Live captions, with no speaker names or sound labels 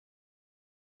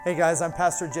Hey guys, I'm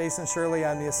Pastor Jason Shirley.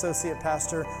 I'm the associate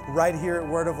pastor right here at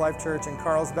Word of Life Church in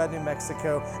Carlsbad, New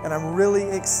Mexico, and I'm really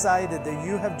excited that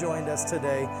you have joined us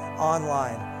today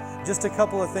online. Just a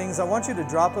couple of things. I want you to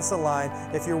drop us a line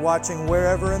if you're watching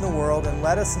wherever in the world and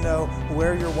let us know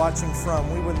where you're watching from.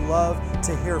 We would love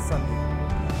to hear from you.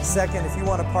 Second, if you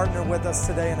want to partner with us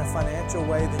today in a financial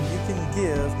way, then you can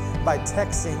give by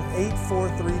texting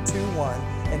 84321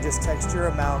 and just text your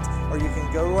amount, or you can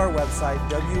go to our website,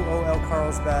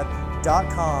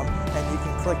 wolcarlsbad.com, and you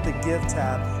can click the Give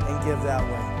tab and give that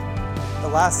way. The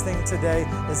last thing today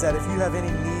is that if you have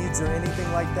any needs or anything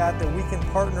like that that we can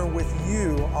partner with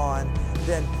you on,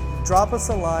 then drop us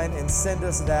a line and send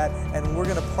us that, and we're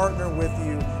going to partner with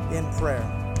you in prayer.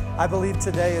 I believe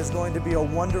today is going to be a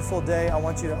wonderful day. I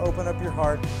want you to open up your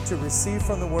heart to receive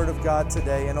from the Word of God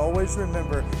today, and always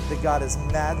remember that God is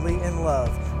madly in love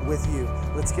with you.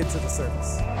 Let's get to the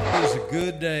service. It is a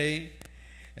good day,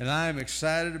 and I am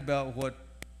excited about what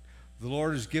the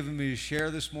Lord has given me to share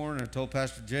this morning. I told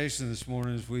Pastor Jason this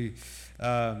morning as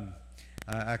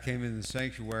I came in the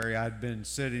sanctuary, I'd been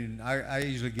sitting, I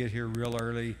usually get here real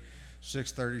early,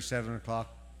 6:30, 7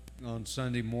 o'clock on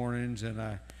Sunday mornings, and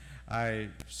I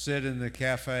sit in the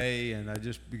cafe and I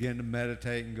just begin to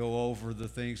meditate and go over the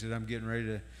things that I'm getting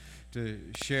ready to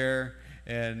share.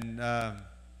 And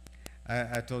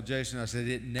I told Jason, I said,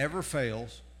 it never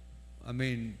fails. I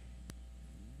mean,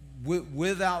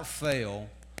 without fail,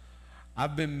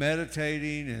 I've been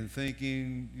meditating and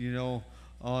thinking,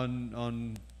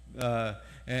 on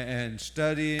and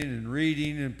studying and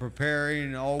reading and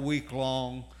preparing all week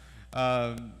long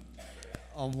on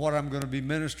what I'm going to be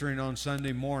ministering on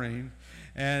Sunday morning.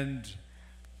 And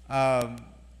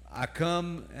I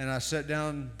come and I sit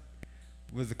down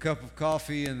with a cup of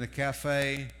coffee in the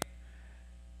cafe,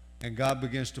 and God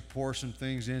begins to pour some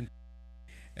things in.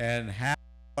 And half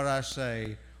of what I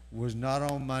say was not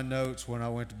on my notes when I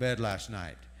went to bed last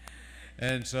night.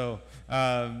 And so,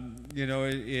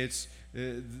 it's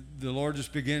the Lord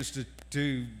just begins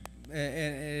to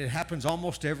and it happens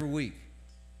almost every week.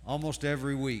 Almost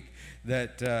every week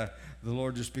that the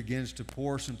Lord just begins to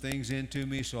pour some things into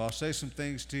me. So I'll say some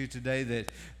things to you today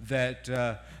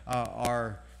that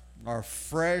are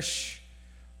fresh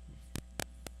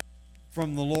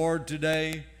from the Lord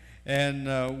today.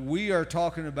 And we are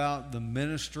talking about the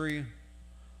ministry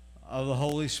of the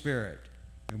Holy Spirit.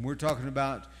 And we're talking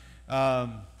about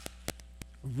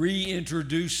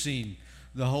reintroducing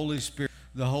the Holy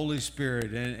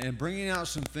Spirit and bringing out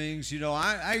some things.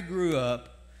 I grew up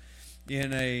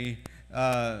in a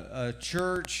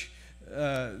church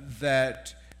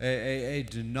that a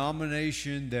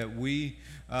denomination that we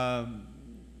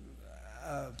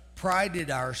prided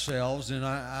ourselves, and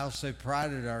I'll say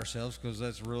prided ourselves because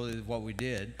that's really what we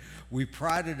did. We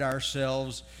prided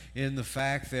ourselves in the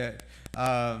fact that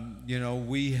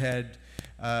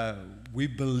we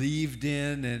believed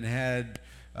in and had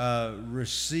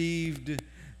received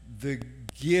the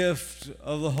gift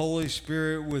of the Holy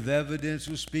Spirit with evidence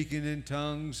of speaking in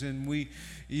tongues, and we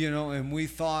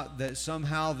thought that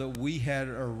somehow that we had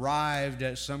arrived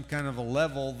at some kind of a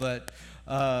level that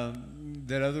other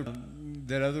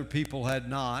people had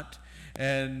not,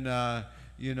 and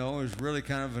it was really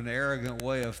kind of an arrogant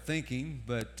way of thinking.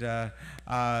 But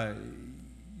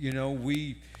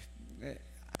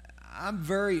I'm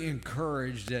very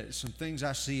encouraged at some things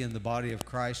I see in the body of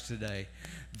Christ today,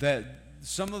 that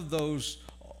some of those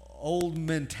old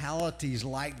mentalities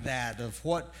like that of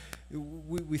what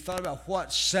we thought about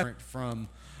what's separate from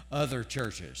other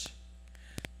churches,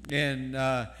 and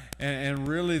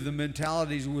really the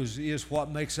mentalities is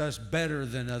what makes us better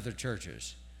than other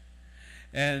churches.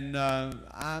 And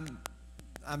I'm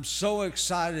so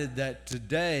excited that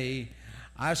today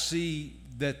I see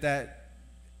that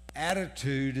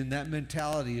attitude and that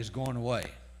mentality is going away,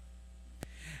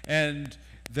 and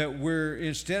that we're,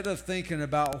 instead of thinking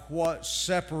about what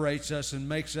separates us and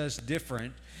makes us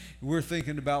different, we're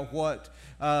thinking about what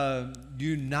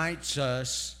unites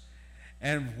us,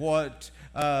 and what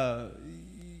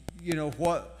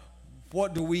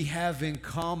do we have in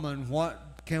common,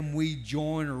 what can we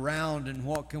join around, and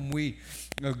what can we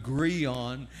agree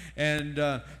on. And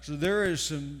so there is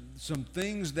some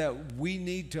things that we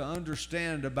need to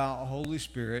understand about Holy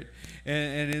Spirit.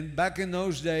 And back in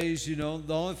those days, the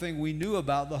only thing we knew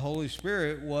about the Holy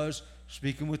Spirit was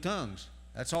speaking with tongues.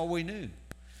 That's all we knew.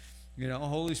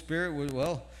 Holy Spirit was,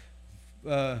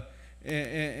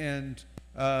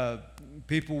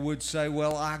 people would say,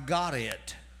 well, I got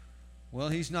it. Well,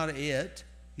 he's not a it.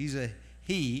 He's a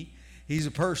he. He's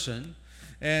a person.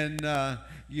 And,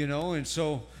 and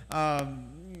so,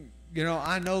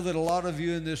 I know that a lot of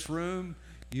you in this room,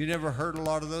 you never heard a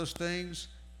lot of those things.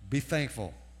 be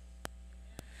thankful.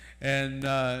 And,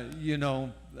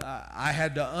 I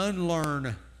had to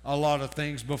unlearn a lot of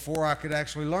things before I could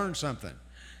actually learn something.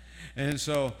 And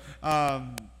so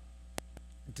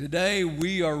today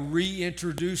we are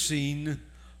reintroducing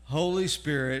Holy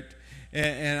Spirit,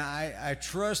 and I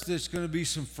trust there's going to be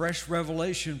some fresh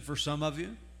revelation for some of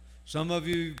you. Some of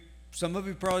you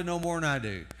probably know more than I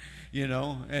do,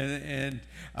 and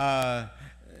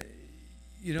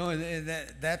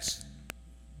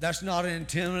that's not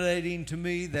intimidating to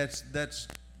me.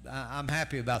 I'm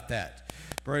happy about that.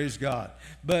 Praise God.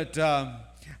 But I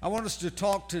want us to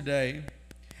talk today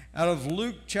out of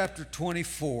Luke chapter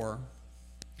 24,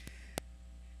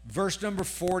 verse number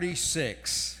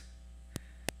 46. It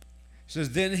says,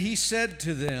 "Then he said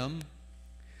to them,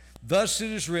 thus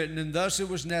it is written, and thus it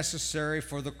was necessary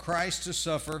for the Christ to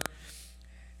suffer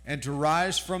and to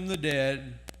rise from the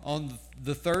dead on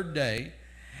the third day,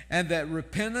 and that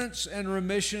repentance and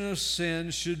remission of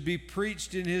sins should be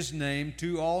preached in his name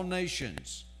to all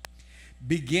nations,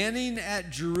 beginning at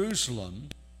Jerusalem,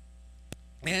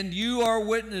 and you are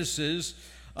witnesses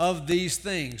of these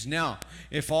things." Now,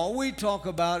 if all we talk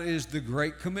about is the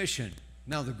Great Commission,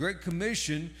 now the Great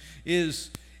Commission is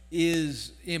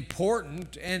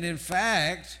important, and in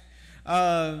fact,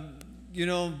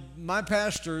 my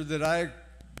pastor that I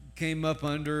came up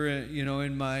under,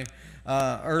 in my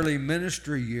early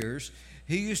ministry years,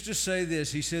 he used to say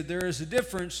this. He said, there is a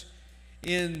difference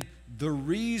in the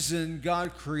reason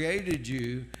God created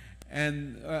you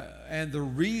and the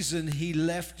reason he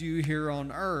left you here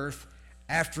on earth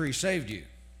after he saved you.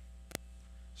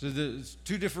 So there's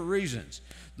two different reasons.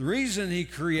 The reason he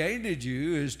created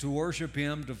you is to worship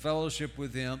him, to fellowship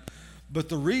with him. But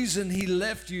the reason he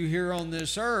left you here on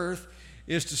this earth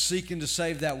is to seek and to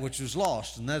save that which was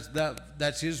lost. And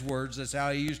that's his words. That's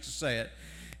how he used to say it.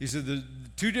 He said the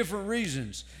two different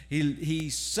reasons. He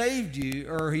saved you,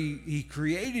 or he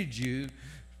created you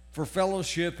for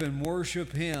fellowship and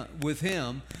worship with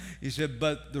him. He said,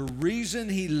 but the reason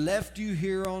he left you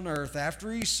here on earth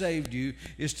after he saved you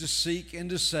is to seek and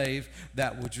to save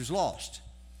that which was lost.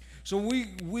 So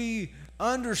we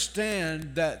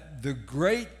understand that the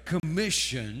Great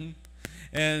Commission,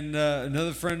 and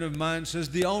another friend of mine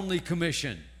says the only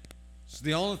commission. It's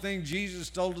the only thing Jesus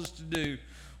told us to do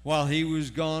while he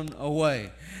was gone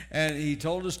away. And he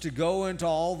told us to go into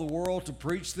all the world to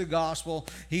preach the gospel.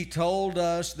 He told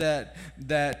us that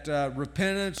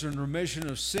repentance and remission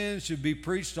of sins should be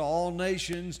preached to all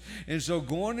nations. And so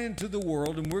going into the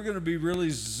world, and we're going to be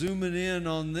really zooming in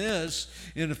on this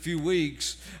in a few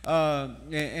weeks,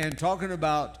 and talking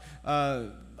about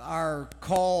our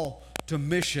call to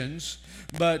missions.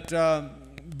 But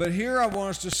here I want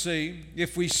us to see,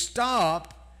 if we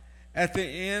stop at the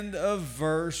end of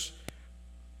verse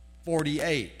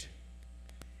 48,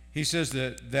 he says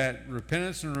that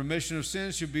repentance and remission of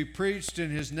sins should be preached in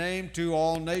his name to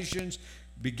all nations,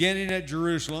 beginning at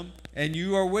Jerusalem, and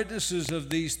you are witnesses of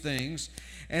these things.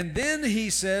 And then he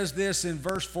says this in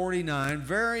verse 49,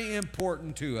 very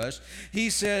important to us. He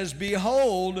says,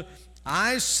 "Behold,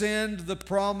 I send the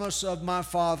promise of my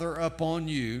Father upon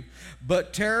you,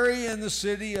 but tarry in the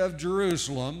city of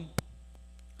Jerusalem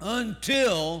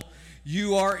until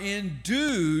you are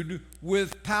endued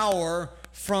with power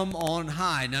from on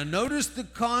high." Now notice the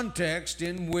context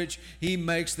in which he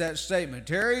makes that statement.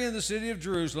 Tarry in the city of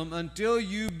Jerusalem until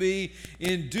you be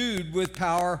endued with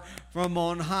power from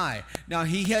on high. Now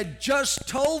he had just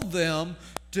told them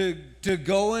to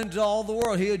go into all the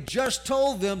world. He had just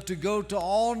told them to go to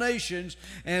all nations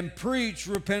and preach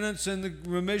repentance and the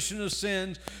remission of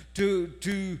sins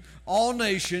to all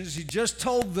nations. He just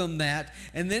told them that.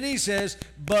 And then he says,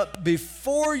 but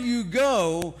before you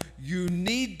go, you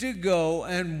need to go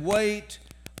and wait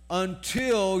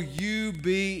until you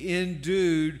be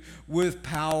endued with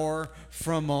power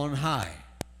from on high.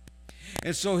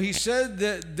 And so he said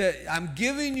that I'm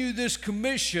giving you this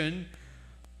commission,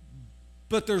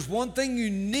 but there's one thing you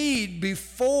need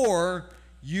before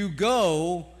you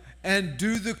go and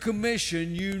do the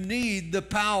commission. You need the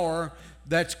power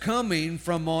that's coming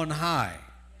from on high.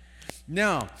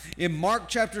 Now, in Mark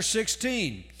chapter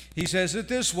 16, he says it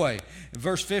this way. In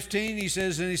verse 15, he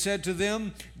says, "And he said to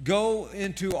them, go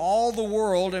into all the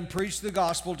world and preach the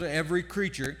gospel to every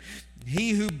creature.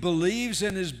 He who believes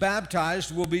and is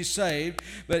baptized will be saved,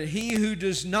 but he who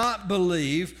does not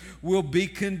believe will be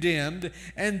condemned.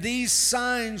 And these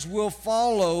signs will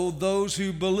follow those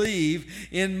who believe.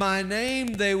 In my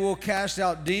name they will cast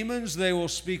out demons. They will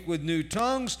speak with new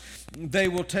tongues. They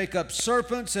will take up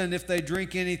serpents, and if they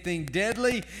drink anything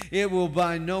deadly, it will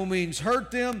by no means hurt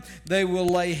them. They will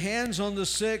lay hands on the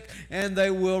sick, and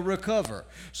they will recover."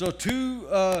 So two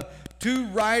two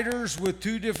writers with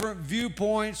two different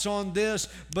viewpoints on this,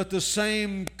 but the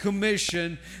same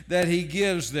commission that he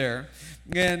gives there.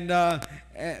 And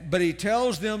but he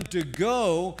tells them to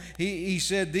go. He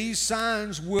said these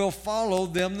signs will follow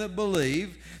them that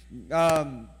believe.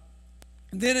 Then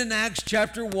in Acts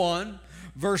chapter 1,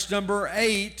 verse number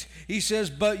 8, he says,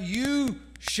 but you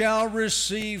shall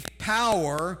receive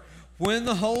power when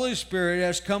the Holy Spirit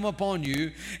has come upon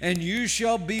you, and you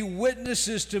shall be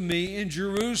witnesses to me in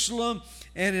Jerusalem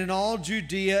and in all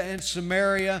Judea and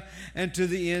Samaria and to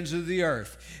the ends of the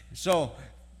earth. So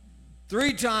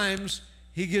 3 times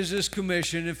he gives this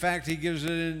commission. In fact, he gives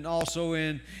it also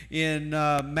in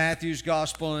Matthew's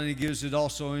gospel, and he gives it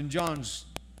also in John's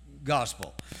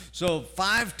gospel. So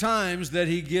 5 times that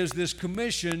he gives this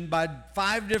commission by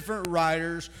 5 different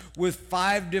writers with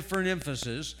 5 different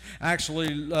emphases. Actually,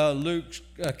 Luke's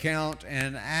account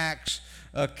and Acts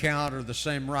account are the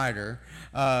same writer,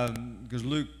 because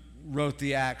Luke wrote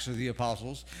the Acts of the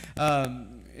Apostles.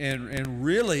 And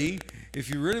really, if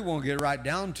you really want to get right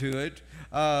down to it,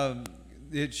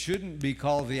 it shouldn't be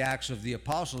called the Acts of the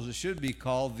Apostles. It should be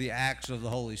called the Acts of the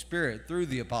Holy Spirit through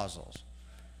the Apostles.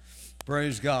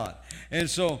 Praise God. And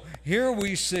so here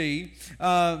we see,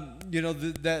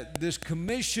 that this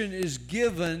commission is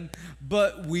given,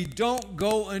 but we don't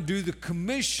go and do the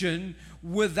commission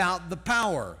without the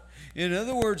power. In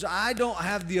other words, I don't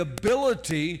have the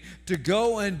ability to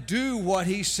go and do what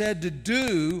he said to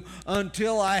do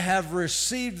until I have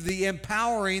received the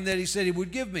empowering that he said he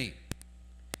would give me.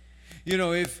 You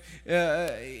know, if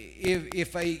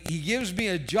he gives me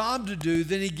a job to do,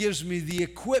 then he gives me the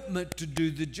equipment to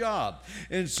do the job.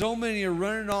 And so many are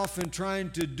running off and trying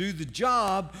to do the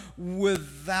job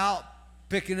without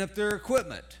picking up their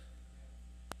equipment.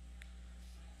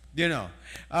 You know,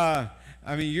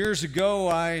 years ago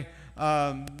I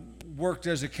worked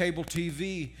as a cable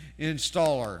TV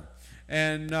installer,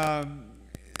 and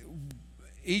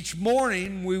each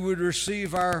morning we would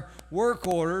receive our work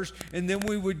orders, and then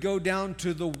we would go down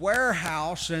to the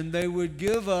warehouse and they would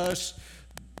give us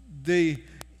the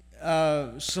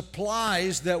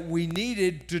supplies that we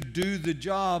needed to do the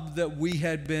job that we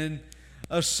had been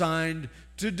assigned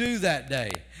to do that day.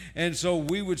 And so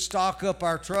we would stock up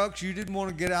our trucks. You didn't want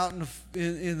to get out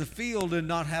in the field and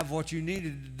not have what you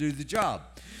needed to do the job.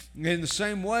 In the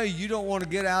same way, you don't want to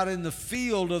get out in the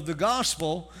field of the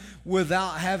gospel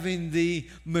without having the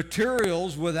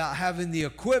materials, without having the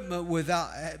equipment, without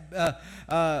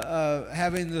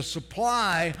having the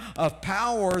supply of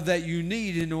power that you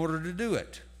need in order to do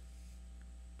it.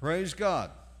 Praise God.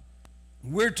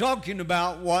 We're talking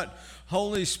about what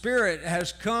Holy Spirit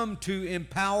has come to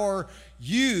empower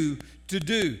you to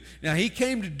do. Now, he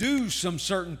came to do some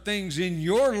certain things in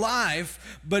your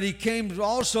life, but he came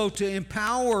also to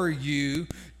empower you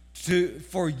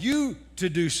for you to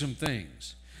do some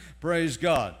things. Praise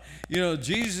God. You know,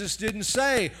 Jesus didn't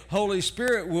say, Holy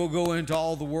Spirit will go into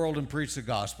all the world and preach the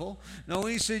gospel. No,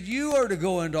 he said, you are to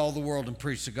go into all the world and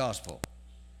preach the gospel.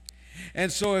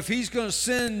 And so if he's going to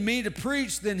send me to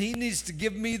preach, then he needs to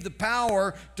give me the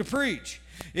power to preach.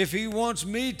 If he wants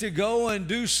me to go and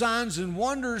do signs and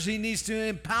wonders, he needs to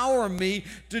empower me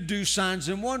to do signs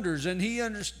and wonders. And he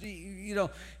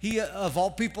of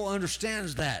all people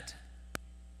understands that.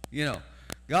 You know,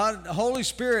 God, the Holy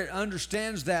Spirit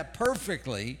understands that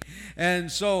perfectly.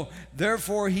 And so,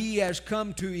 therefore, he has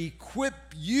come to equip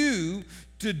you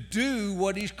to do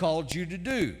what he's called you to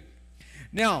do.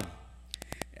 Now,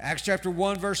 Acts chapter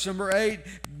 1, verse number 8,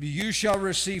 you shall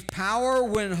receive power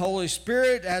when Holy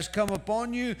Spirit has come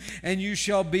upon you, and you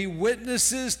shall be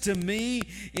witnesses to me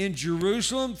in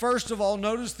Jerusalem. First of all,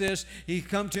 notice this, he's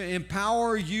come to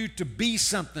empower you to be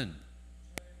something.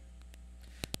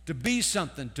 To be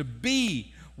something, to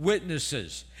be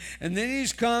witnesses. And then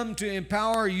he's come to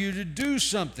empower you to do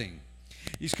something.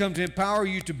 He's come to empower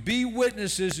you to be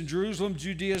witnesses in Jerusalem,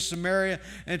 Judea, Samaria,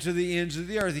 and to the ends of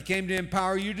the earth. He came to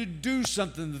empower you to do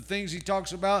something. The things he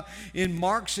talks about in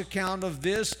Mark's account of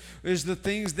this is the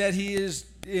things that he has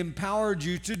empowered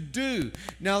you to do.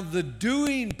 Now, the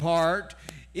doing part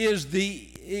is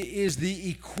the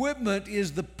equipment,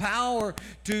 is the power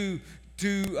to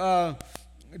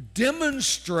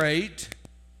demonstrate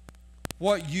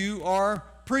what you are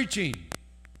preaching.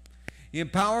 He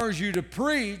empowers you to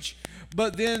preach,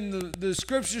 but then the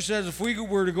scripture says, if we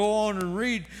were to go on and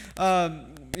read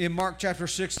in Mark chapter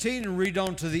 16 and read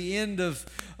on to the end of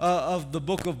the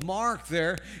book of Mark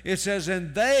there, it says,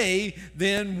 and they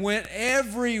then went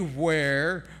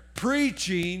everywhere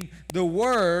preaching the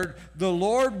word. The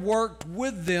Lord worked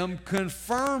with them,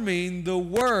 confirming the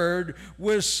word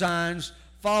with signs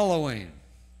following.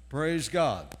 Praise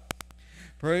God.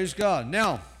 Praise God.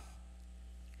 Now,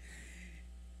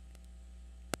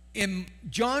 in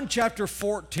John chapter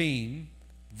 14,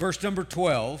 verse number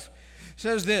 12,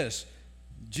 says this.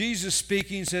 Jesus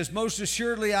speaking says, "Most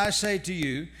assuredly I say to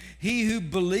you, he who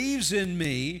believes in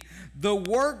me, the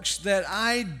works that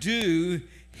I do,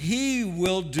 he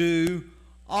will do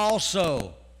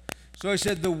also." So he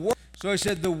said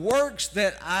the works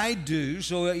that I do.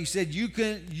 So he said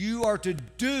you are to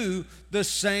do the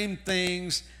same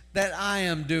things that I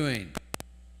am doing.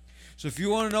 So if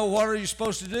you want to know what are you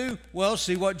supposed to do, well,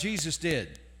 see what Jesus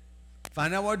did.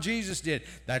 Find out what Jesus did.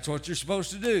 That's what you're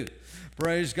supposed to do.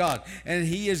 Praise God. And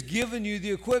he has given you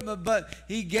the equipment, but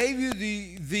he gave you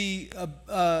the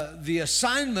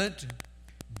assignment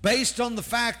based on the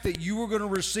fact that you were going to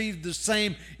receive the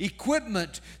same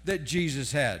equipment that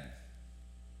Jesus had.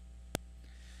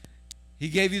 He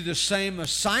gave you the same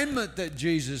assignment that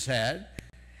Jesus had,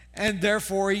 and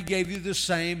therefore he gave you the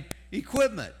same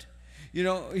equipment. You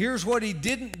know, here's what he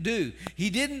didn't do. He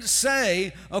didn't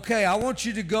say, okay, I want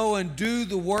you to go and do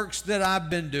the works that I've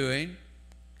been doing,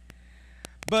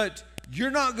 but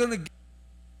you're not going to,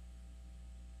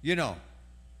 you know.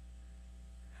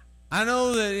 I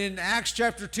know that in Acts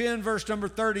chapter 10, verse number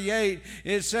 38,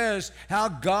 it says how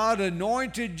God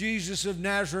anointed Jesus of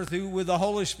Nazareth, who with the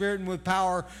Holy Spirit and with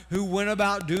power, who went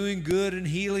about doing good and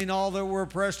healing all that were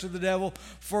oppressed of the devil,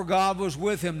 for God was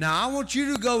with him. Now, I want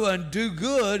you to go and do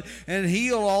good and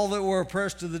heal all that were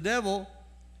oppressed of the devil,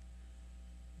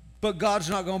 but God's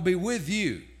not going to be with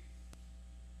you.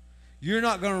 You're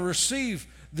not going to receive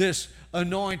this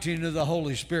anointing of the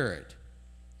Holy Spirit.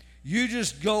 You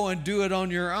just go and do it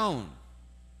on your own.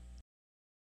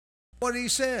 What he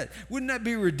said. Wouldn't that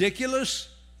be ridiculous?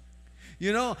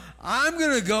 You know, I'm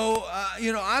going to go,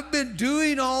 I've been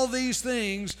doing all these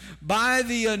things by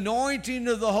the anointing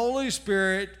of the Holy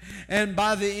Spirit and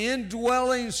by the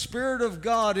indwelling Spirit of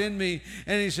God in me.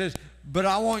 And he says, but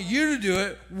I want you to do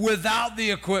it without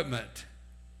the equipment.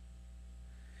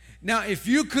 Now, if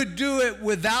you could do it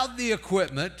without the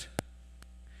equipment,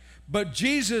 but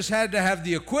Jesus had to have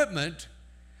the equipment,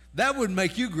 that would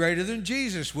make you greater than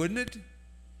Jesus, wouldn't it?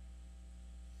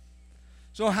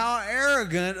 So how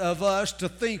arrogant of us to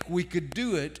think we could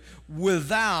do it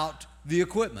without the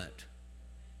equipment.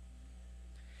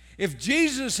 If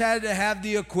Jesus had to have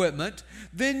the equipment,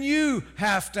 then you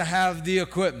have to have the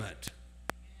equipment.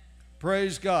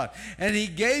 Praise God. And he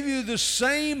gave you the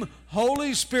same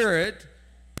Holy Spirit.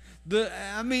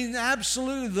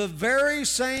 Absolutely, the very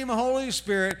same Holy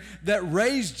Spirit that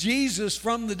raised Jesus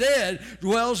from the dead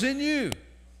dwells in you.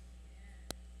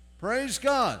 Praise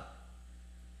God.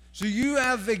 So you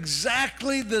have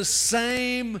exactly the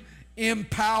same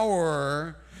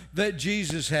empower that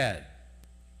Jesus had.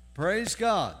 Praise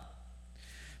God.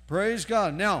 Praise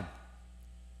God. Now,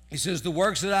 he says, the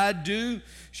works that I do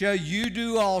shall you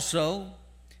do also.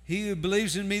 He who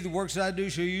believes in me, the works that I do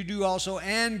shall you do also,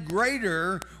 and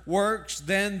greater works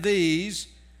than these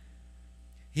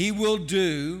he will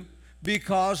do,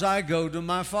 because I go to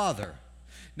my Father.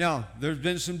 Now, there's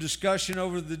been some discussion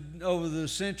over the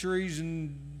centuries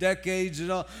and decades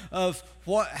and all, of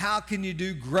how can you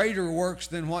do greater works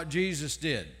than what Jesus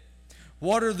did?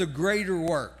 What are the greater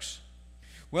works?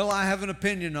 Well, I have an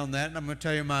opinion on that, and I'm going to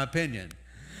tell you my opinion.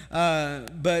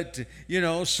 But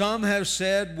some have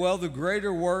said, well, the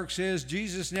greater works is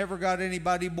Jesus never got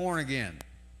anybody born again.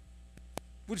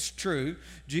 Which is true.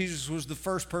 Jesus was the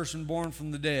first person born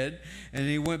from the dead, and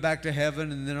he went back to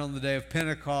heaven, and then on the day of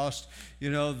Pentecost,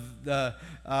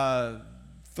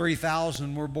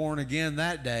 3,000 were born again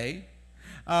that day.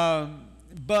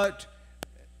 But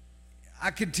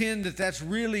I contend that that's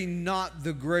really not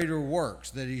the greater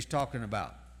works that he's talking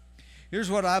about. Here's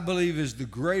what I believe is the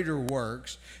greater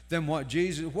works than what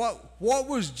Jesus... What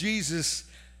was Jesus'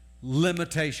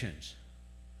 limitations?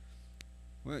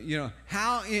 Well,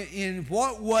 how, in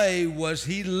what way was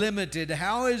he limited?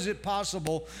 How is it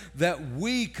possible that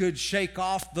we could shake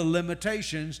off the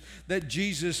limitations that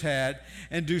Jesus had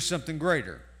and do something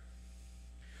greater?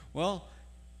 Well,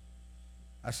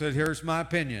 I said, here's my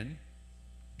opinion.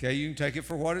 Okay, you can take it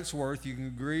for what it's worth. You can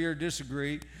agree or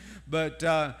disagree. But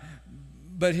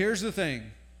here's the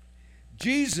thing.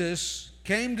 Jesus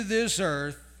came to this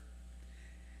earth,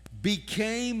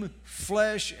 became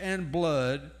flesh and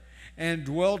blood, and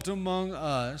dwelt among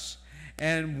us,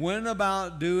 and went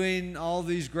about doing all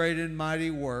these great and mighty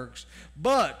works.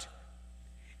 But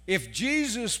if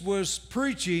Jesus was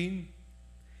preaching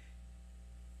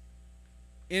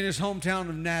in his hometown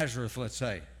of Nazareth, let's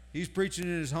say, he's preaching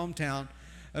in his hometown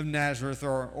of Nazareth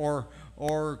or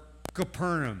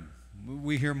Capernaum.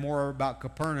 We hear more about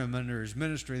Capernaum under his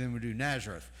ministry than we do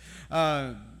Nazareth.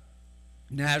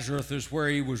 Nazareth is where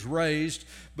he was raised,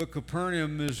 but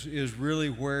Capernaum is really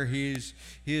where his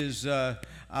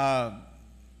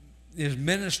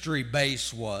ministry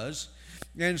base was.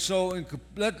 And so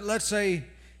let's say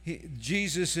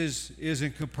Jesus is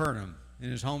in Capernaum, in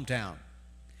his hometown.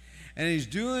 And he's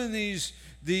doing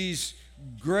these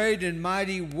great and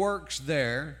mighty works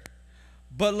there.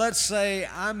 But let's say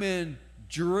I'm in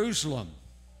Jerusalem.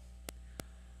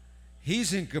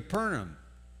 He's in Capernaum.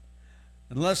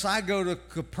 Unless I go to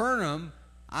Capernaum,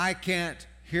 I can't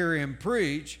hear him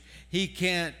preach. He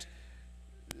can't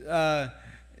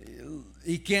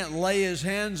lay his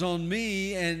hands on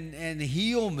me and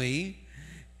heal me.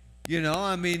 You know,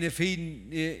 I mean, if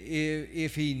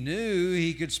he knew,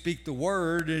 he could speak the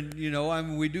word, and you know, I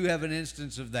mean, we do have an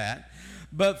instance of that.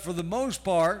 But for the most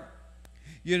part,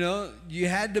 you know, you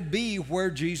had to be where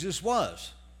Jesus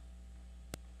was.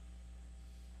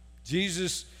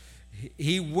 Jesus,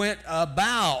 he went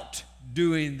about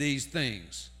doing these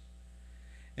things.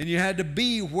 And you had to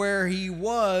be where he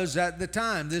was at the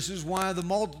time. This is why the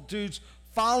multitudes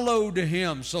followed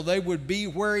him, so they would be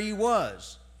where he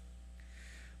was.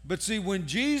 But see, when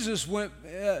Jesus went,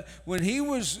 when he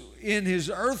was in his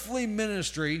earthly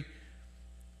ministry,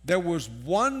 there was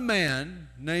one man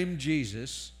named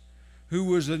Jesus who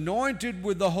was anointed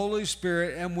with the Holy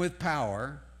Spirit and with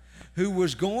power, who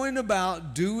was going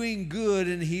about doing good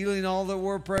and healing all that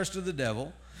were oppressed of the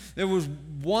devil. There was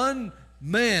one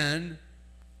man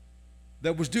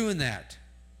that was doing that.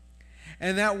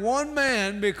 And that one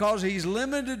man, because he's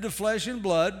limited to flesh and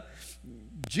blood,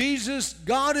 Jesus,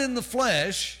 God in the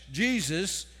flesh,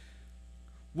 Jesus,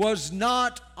 was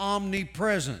not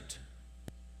omnipresent.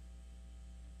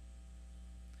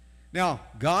 Now,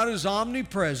 God is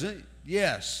omnipresent,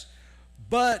 yes,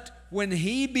 but when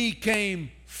he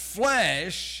became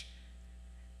flesh,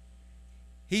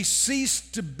 he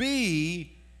ceased to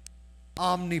be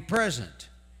omnipresent.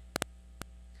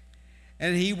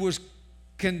 And he was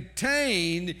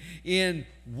contained in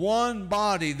one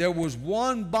body. There was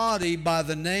one body by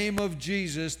the name of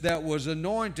Jesus that was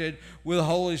anointed with the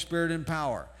Holy Spirit and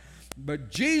power.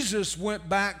 But Jesus went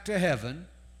back to heaven.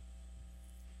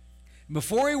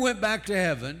 Before he went back to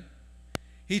heaven,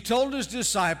 he told his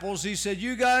disciples, he said,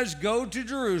 you guys go to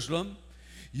Jerusalem.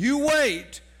 You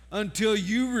wait until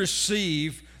you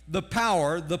receive the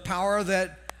power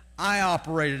that I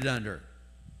operated under.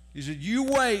 He said, you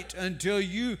wait until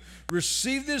you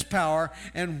receive this power,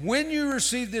 and when you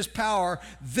receive this power,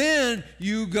 then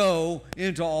you go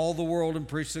into all the world and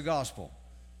preach the gospel.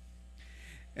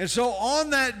 And so on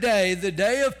that day, the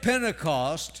day of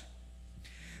Pentecost,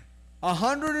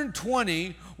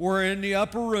 120 were in the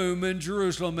upper room in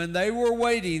Jerusalem, and they were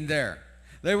waiting there.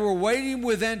 They were waiting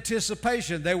with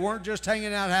anticipation. They weren't just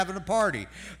hanging out having a party.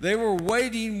 They were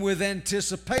waiting with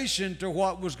anticipation to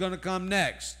what was going to come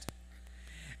next.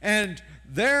 And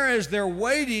there, as they're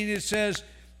waiting, it says,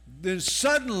 then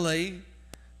suddenly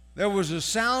there was a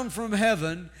sound from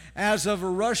heaven as of a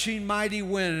rushing mighty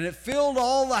wind, and it filled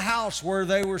all the house where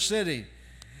they were sitting.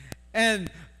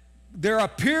 And there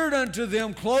appeared unto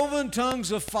them cloven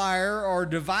tongues of fire, or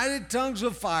divided tongues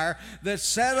of fire, that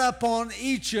sat up on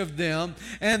each of them,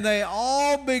 and they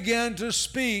all began to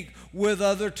speak with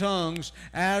other tongues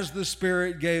as the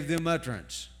Spirit gave them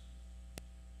utterance.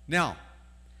 Now,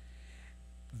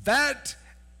 that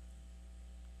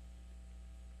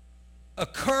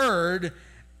occurred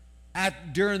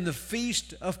during the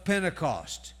Feast of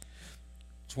Pentecost.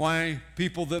 That's why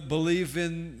people that believe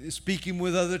in speaking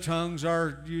with other tongues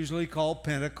are usually called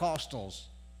Pentecostals.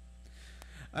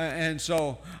 And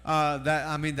so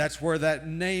that's where that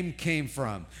name came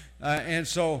from. And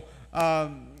so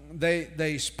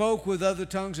they spoke with other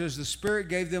tongues as the Spirit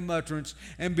gave them utterance.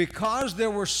 And because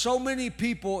there were so many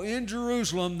people in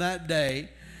Jerusalem that day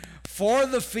for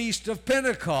the Feast of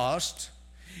Pentecost,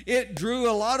 it drew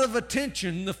a lot of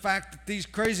attention, the fact that these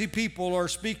crazy people are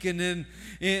speaking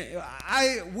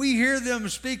we hear them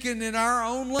speaking in our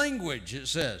own language, it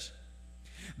says.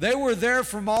 They were there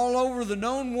from all over the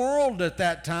known world at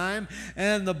that time,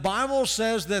 and the Bible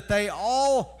says that they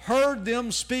all heard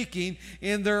them speaking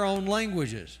in their own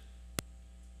languages.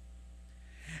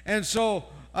 And so,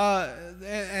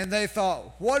 and they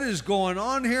thought, what is going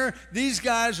on here? These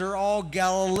guys are all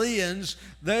Galileans.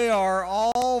 They are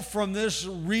all from this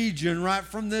region, right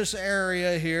from this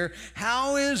area here.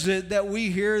 How is it that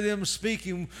we hear them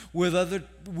speaking with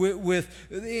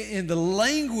in the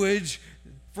language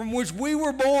from which we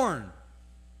were born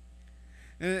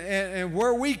and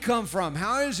where we come from?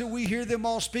 How is it we hear them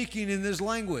all speaking in this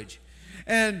language?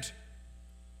 And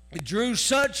it drew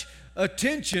such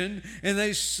attention,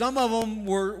 and some of them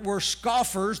were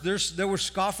scoffers. There were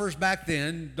scoffers back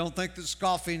then. Don't think that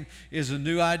scoffing is a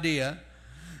new idea.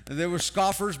 There were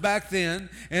scoffers back then,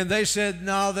 and they said,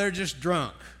 no, they're just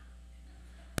drunk.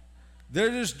 They're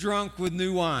just drunk with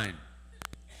new wine.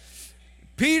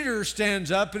 Peter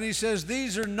stands up and he says,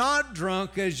 these are not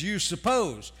drunk as you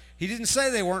suppose. He didn't say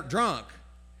they weren't drunk.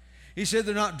 He said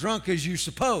they're not drunk as you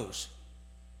suppose.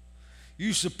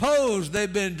 You suppose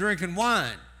they've been drinking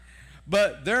wine,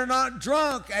 but they're not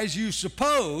drunk as you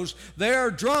suppose. They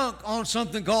are drunk on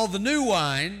something called the new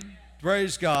wine.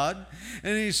 Praise God.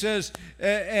 And he says,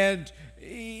 and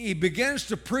he begins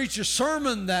to preach a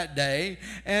sermon that day.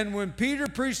 And when Peter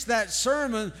preached that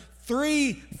sermon,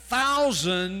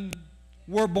 3,000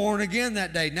 were born again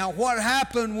that day. Now, what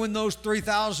happened when those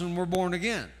 3,000 were born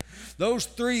again? Those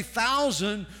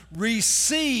 3,000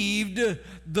 received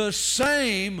the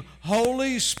same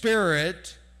Holy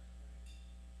Spirit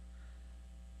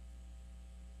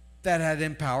that had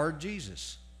empowered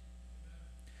Jesus.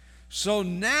 So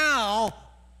now,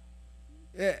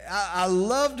 I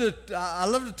love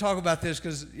to talk about this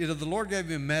because the Lord gave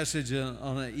me a message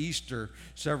on an Easter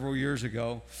several years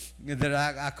ago that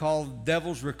I called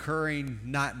Devil's Recurring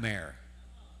Nightmare.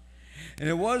 And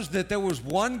it was that there was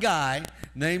one guy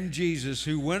named Jesus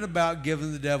who went about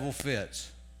giving the devil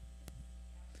fits.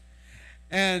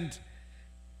 And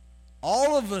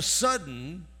all of a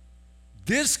sudden,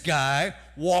 this guy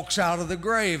walks out of the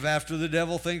grave after the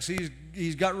devil thinks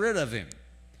he's got rid of him.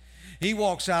 He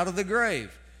walks out of the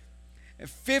grave.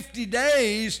 50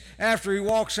 days after he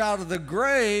walks out of the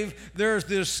grave, there's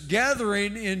this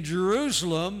gathering in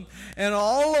Jerusalem, and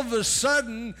all of a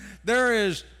sudden there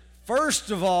is,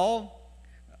 first of all,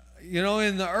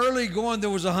 in the early going there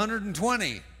was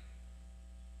 120.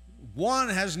 One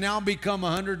has now become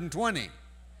 120.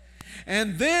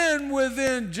 And then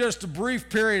within just a brief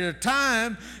period of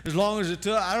time, as long as it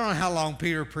took, I don't know how long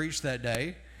Peter preached that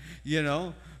day,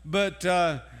 but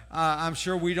I'm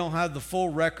sure we don't have the full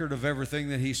record of everything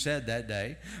that he said that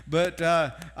day.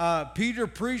 But Peter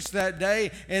preached that day,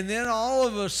 and then all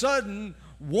of a sudden,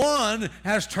 one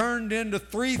has turned into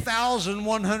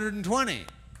 3,120.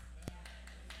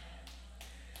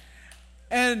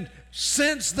 And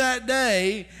since that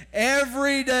day,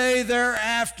 every day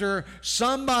thereafter,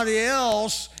 somebody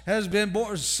else has been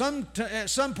born. At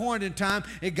some point in time,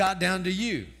 it got down to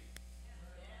you.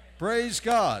 Praise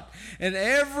God. And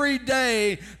every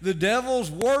day, the devil's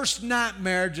worst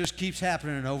nightmare just keeps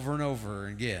happening over and over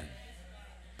again.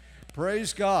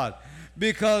 Praise God.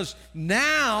 Because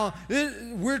now,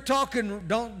 we're talking,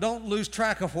 don't lose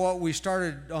track of what we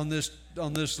started on this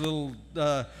little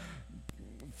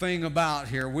thing about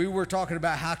here. We were talking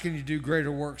about how can you do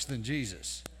greater works than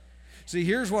Jesus. See,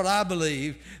 here's what I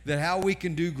believe, that how we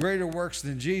can do greater works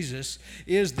than Jesus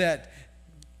is that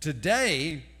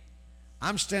today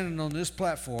I'm standing on this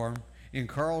platform in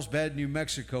Carlsbad, New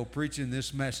Mexico, preaching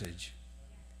this message.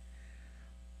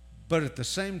 But at the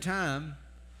same time,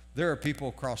 there are people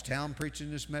across town preaching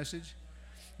this message.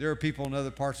 There are people in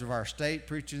other parts of our state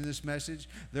preaching this message.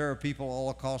 There are people all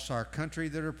across our country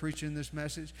that are preaching this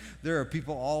message. There are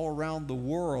people all around the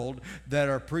world that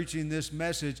are preaching this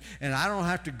message. And I don't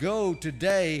have to go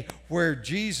today where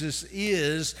Jesus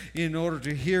is in order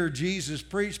to hear Jesus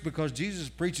preach, because Jesus is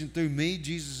preaching through me.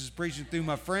 Jesus is preaching through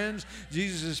my friends.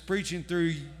 Jesus is preaching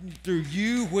through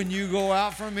you when you go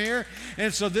out from here.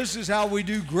 And so this is how we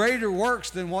do greater works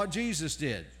than what Jesus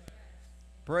did.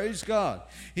 Praise God.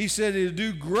 He said he'll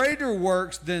do greater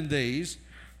works than these.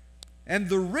 And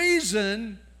the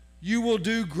reason you will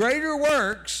do greater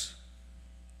works,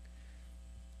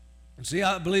 and see,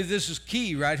 I believe this is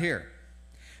key right here.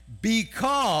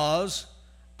 Because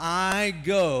I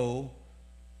go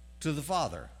to the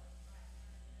Father.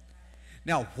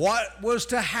 Now, what was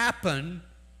to happen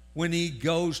when he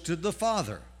goes to the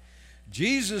Father?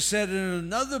 Jesus said in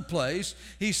another place,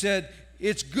 he said,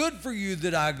 it's good for you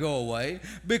that I go away,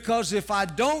 because if I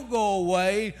don't go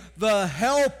away, the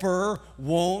Helper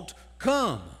won't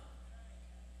come.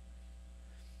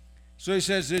 So he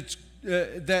says it's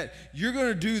that you're going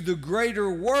to do the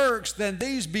greater works than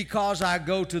these because I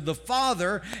go to the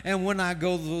Father, and when I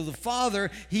go to the Father,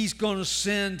 he's going to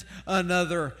send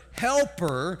another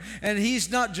helper, and he's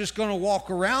not just going to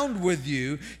walk around with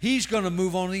you, he's going to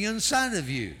move on the inside of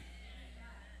you.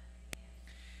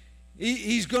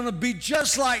 He's going to be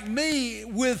just like me,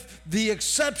 with the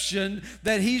exception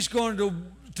that he's going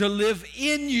to live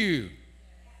in you.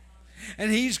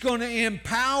 And he's going to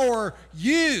empower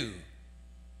you.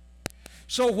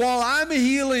 So while I'm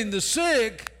healing the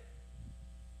sick,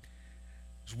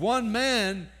 there's one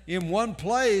man in one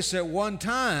place at one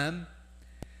time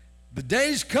The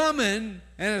day's coming,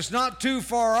 and it's not too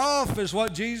far off, is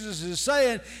what Jesus is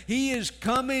saying. He is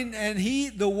coming, and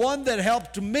the one that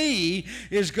helped me,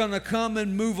 is going to come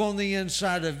and move on the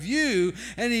inside of you,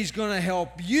 and he's going to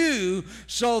help you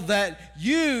so that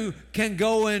you can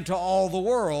go into all the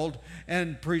world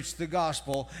and preach the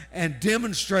gospel and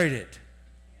demonstrate it.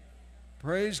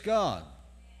 Praise God.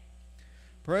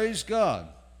 Praise God.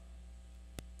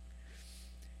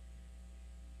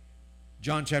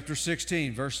 John chapter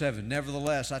 16, verse 7.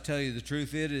 Nevertheless, I tell you the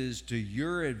truth, it is to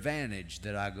your advantage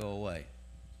that I go away.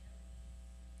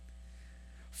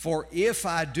 For if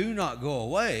I do not go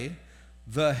away,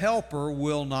 the Helper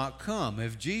will not come.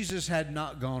 If Jesus had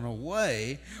not gone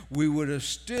away, we would have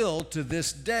still to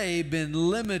this day been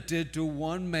limited to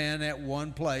one man at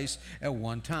one place at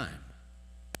one time.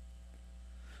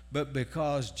 But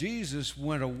because Jesus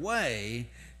went away,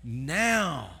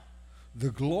 now the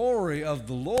glory of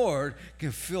the Lord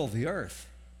can fill the earth.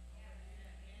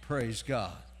 Praise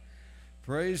God.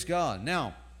 Praise God.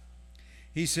 Now,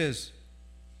 he says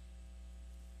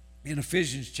in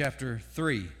Ephesians chapter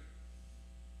 3,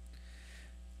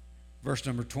 verse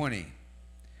number 20,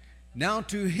 now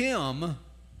to him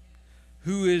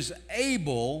who is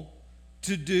able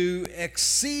to do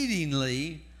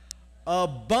exceedingly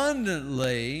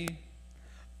abundantly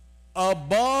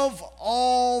above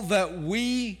all that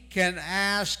we can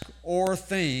ask or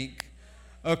think,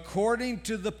 according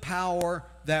to the power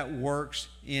that works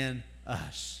in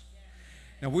us.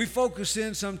 Now, we focus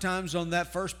in sometimes on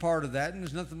that first part of that, and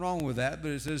there's nothing wrong with that,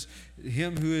 but it says,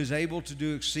 him who is able to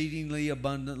do exceedingly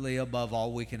abundantly above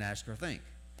all we can ask or think.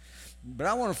 But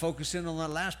I want to focus in on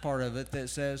that last part of it that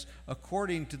says,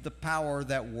 according to the power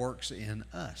that works in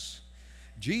us.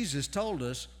 Jesus told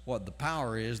us what the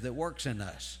power is that works in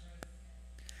us.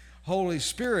 Holy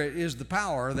Spirit is the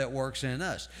power that works in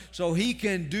us. So he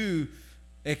can do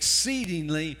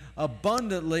exceedingly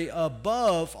abundantly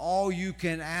above all you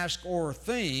can ask or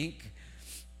think.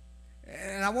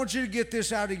 And I want you to get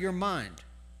this out of your mind.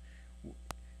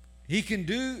 He can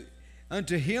do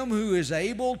unto him who is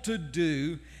able to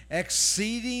do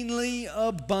exceedingly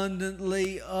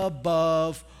abundantly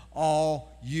above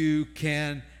all you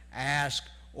can ask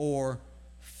or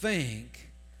think.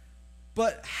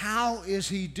 But how is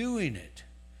he doing it?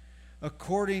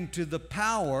 According to the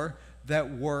power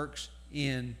that works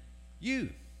in you.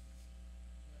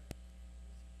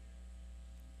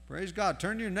 Praise God.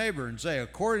 Turn to your neighbor and say,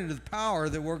 according to the power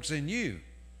that works in you.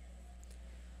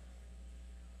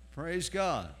 Praise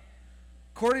God.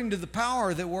 According to the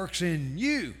power that works in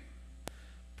you.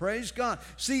 Praise God.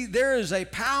 See, there is a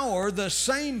power, the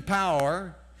same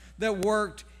power that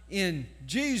worked in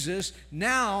Jesus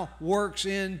now works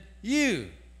in you.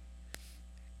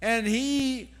 And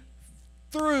he,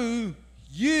 through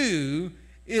you,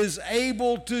 is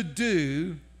able to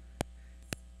do.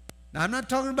 Now, I'm not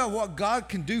talking about what God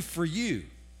can do for you,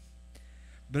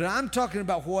 but I'm talking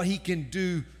about what he can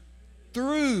do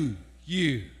through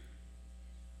you.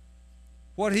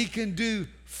 What he can do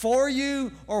for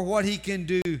you or what he can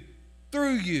do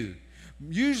through you.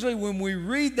 Usually when we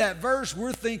read that verse,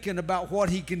 we're thinking about what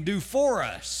he can do for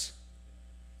us.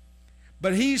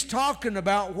 But he's talking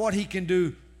about what he can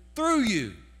do through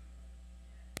you.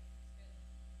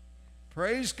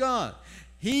 Praise God.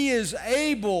 He is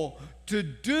able to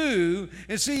do,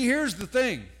 and see, here's the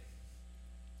thing.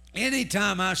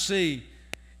 Anytime I see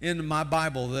in my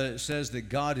Bible that it says that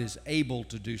God is able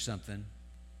to do something,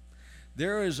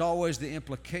 there is always the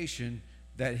implication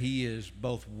that he is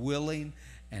both willing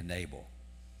and able.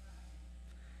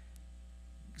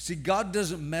 See, God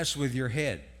doesn't mess with your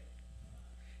head.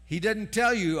 He doesn't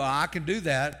tell you, oh, I can do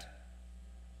that,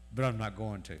 but I'm not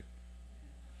going to.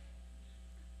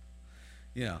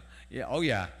 You know,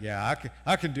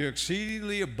 I can do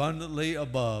exceedingly abundantly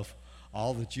above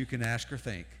all that you can ask or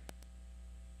think.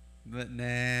 But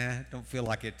nah, don't feel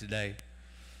like it today.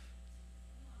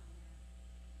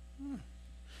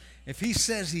 If he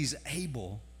says he's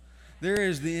able, there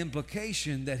is the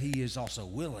implication that he is also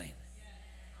willing.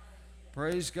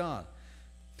 Praise God.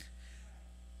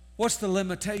 What's the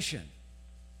limitation?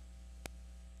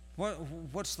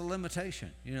 What's the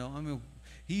limitation? You know, I mean,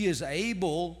 he is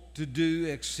able to do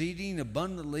exceeding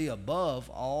abundantly above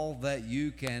all that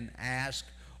you can ask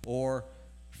or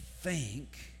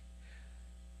think.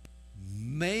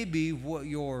 Maybe what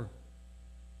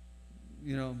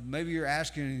maybe you're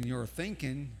asking and you're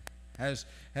thinking has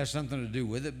something to do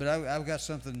with it, but I've got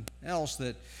something else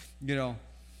that,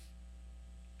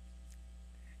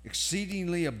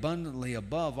 exceedingly abundantly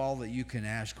above all that you can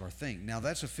ask or think. Now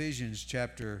that's Ephesians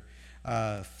chapter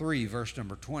 3, verse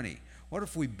number 20. What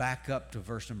if we back up to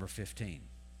verse number 15?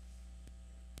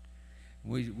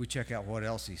 We check out what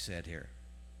else he said here.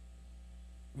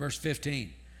 Verse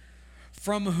 15.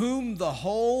 From whom the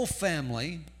whole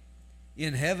family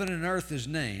in heaven and earth is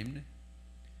named,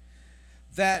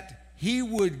 that he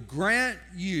would grant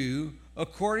you,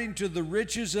 according to the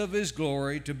riches of his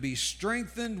glory, to be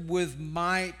strengthened with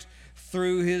might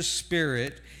through his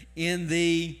Spirit in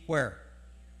the, where?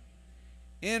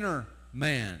 Inner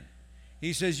man.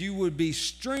 He says you would be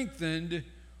strengthened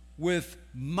with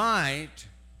might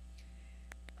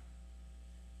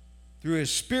through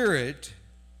his Spirit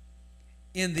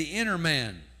in the inner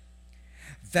man,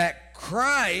 that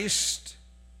Christ,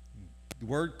 the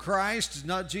word Christ is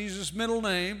not Jesus' middle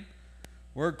name.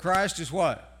 Word Christ is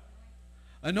what?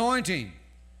 Anointing.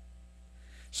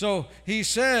 So he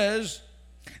says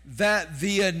that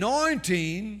the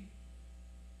anointing,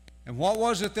 and what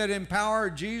was it that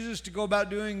empowered Jesus to go about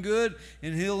doing good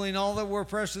and healing all that were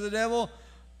oppressed of the devil?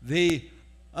 The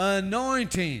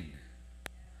anointing.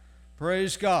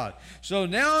 Praise God. So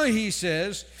now he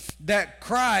says that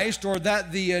Christ, or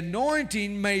that the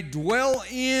anointing may dwell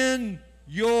in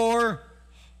your,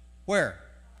 where?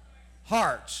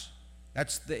 Hearts.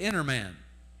 That's the inner man.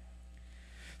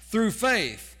 Through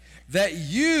faith, that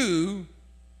you,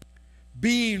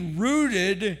 being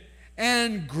rooted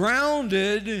and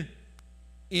grounded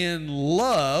in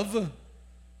love,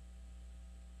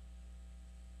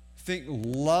 think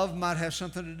love might have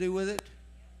something to do with it?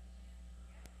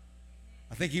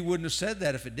 I think he wouldn't have said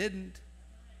that if it didn't.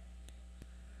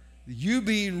 You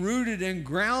being rooted and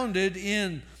grounded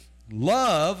in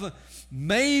love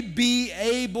may be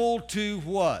able to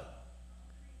what?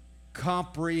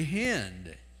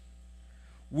 Comprehend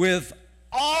with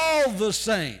all the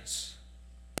saints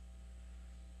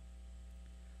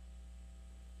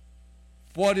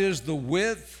what is the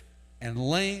width and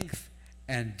length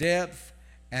and depth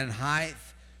and height,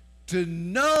 to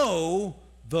know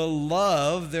the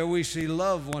love, there we see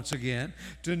love once again,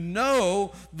 to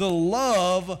know the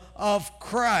love of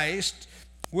Christ,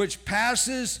 which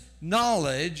passes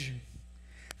knowledge,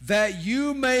 that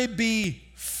you may be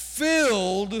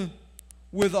filled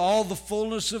with all the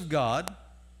fullness of God.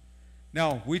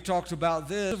 Now, we talked about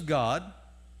this of God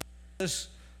this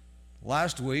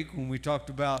last week when we talked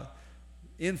about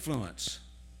influence.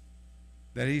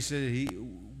 That he said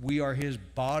we are his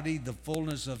body, the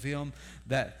fullness of him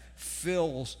that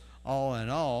fills all in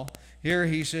all. Here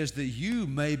he says that you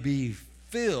may be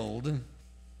filled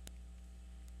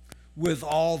with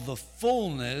all the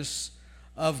fullness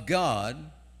of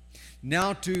God.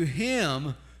 Now to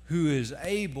him who is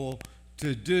able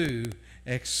to do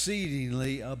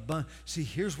exceedingly abundant. See,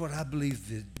 here's what I believe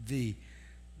the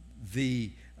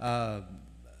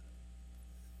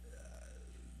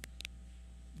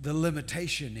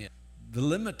limitation is. The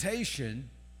limitation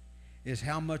is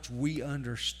how much we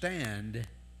understand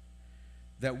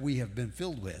that we have been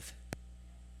filled with.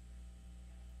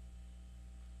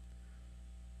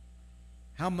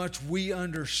 How much we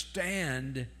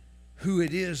understand who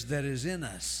it is that is in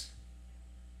us.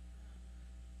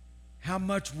 How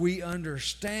much we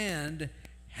understand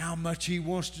how much he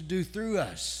wants to do through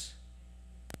us.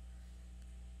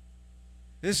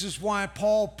 This is why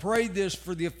Paul prayed this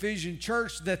for the Ephesian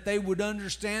church, that they would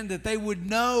understand, that they would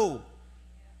know,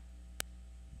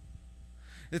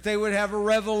 that they would have a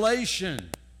revelation.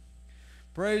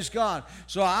 Praise God.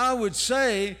 So I would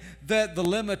say that the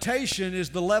limitation is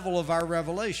the level of our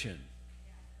revelation.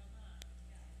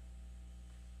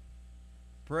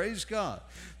 Praise God.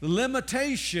 The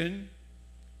limitation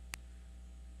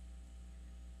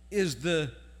is the,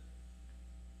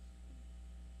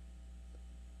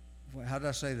 how did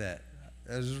I say that?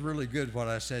 This is really good what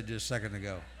I said just a second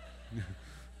ago.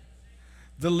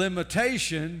 The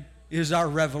limitation is our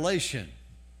revelation.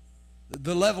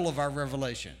 The level of our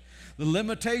revelation. The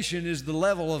limitation is the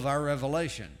level of our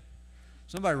revelation.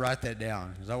 Somebody write that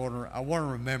down, because I want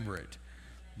to remember it.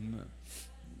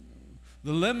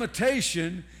 The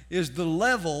limitation is the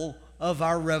level of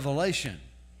our revelation.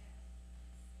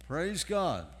 Praise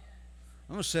God.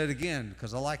 I'm going to say it again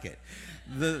because I like it.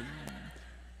 The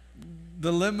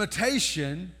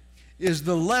limitation is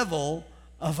the level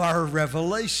of our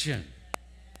revelation.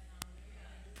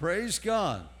 Praise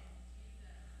God.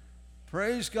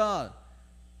 Praise God.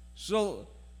 So,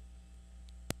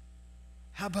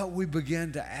 how about we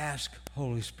begin to ask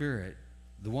Holy Spirit,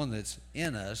 the one that's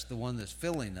in us, the one that's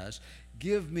filling us,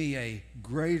 give me a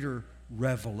greater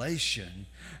revelation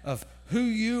of who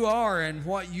you are and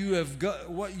what you have got,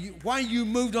 why you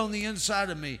moved on the inside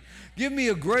of me. Give me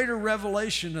a greater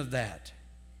revelation of that.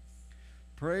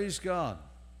 Praise God.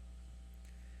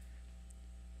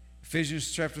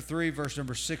 Ephesians chapter 3, verse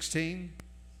number 16,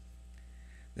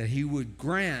 that he would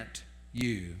grant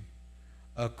you,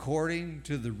 according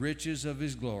to the riches of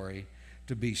his glory,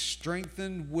 to be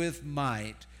strengthened with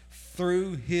might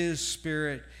through his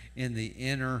Spirit in the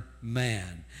inner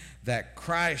man, that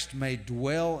Christ may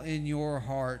dwell in your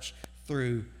hearts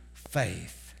through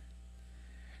faith.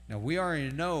 Now, we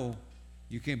already know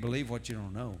you can't believe what you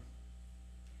don't know.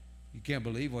 You can't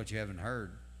believe what you haven't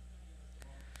heard.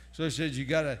 So it says you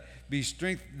got to be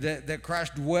strengthened, that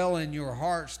Christ dwell in your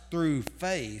hearts through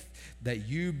faith, that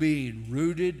you being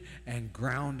rooted and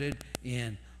grounded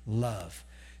in love.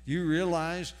 You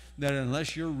realize that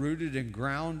unless you're rooted and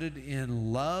grounded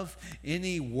in love,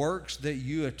 any works that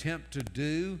you attempt to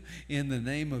do in the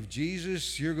name of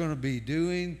Jesus, you're going to be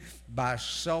doing by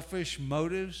selfish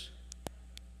motives,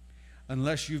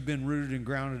 unless you've been rooted and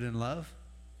grounded in love.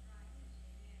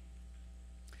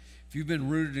 If you've been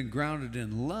rooted and grounded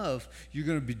in love, you're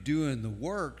going to be doing the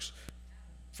works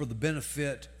for the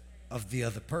benefit of the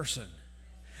other person.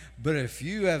 But if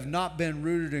you have not been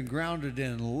rooted and grounded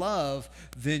in love,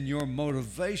 then your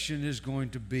motivation is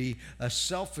going to be a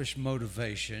selfish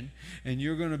motivation, and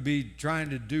you're going to be trying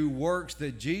to do works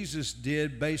that Jesus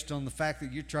did based on the fact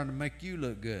that you're trying to make you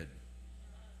look good.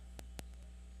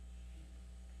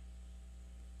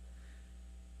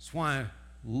 That's why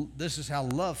this is how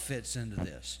love fits into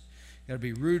this. You've got to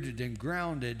be rooted and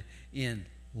grounded in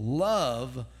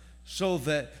love, so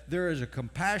that there is a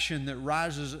compassion that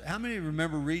rises. How many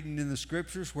remember reading in the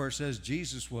scriptures where it says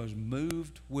Jesus was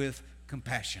moved with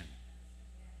compassion?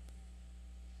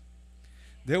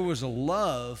 There was a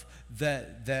love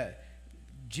that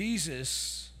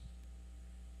Jesus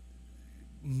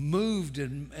moved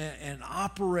and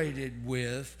operated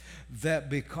with, that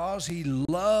because he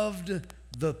loved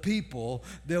the people,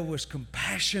 there was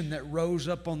compassion that rose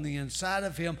up on the inside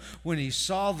of him when he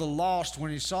saw the lost,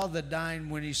 when he saw the dying,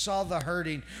 when he saw the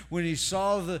hurting, when he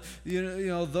saw the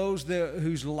those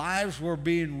whose lives were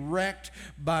being wrecked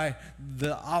by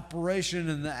the operation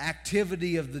and the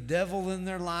activity of the devil in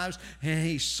their lives. And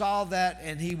he saw that,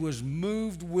 and he was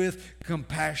moved with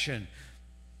compassion.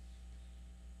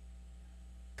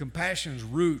 Compassion's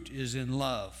root is in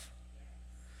love.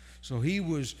 So he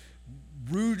was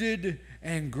rooted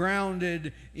and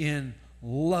grounded in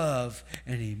love,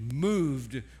 and he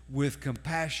moved with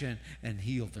compassion and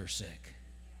healed their sick.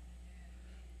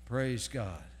 Praise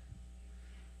God.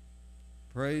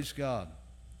 Praise God.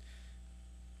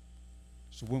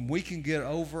 So when we can get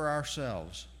over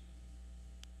ourselves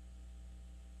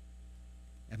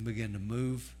and begin to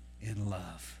move in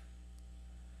love.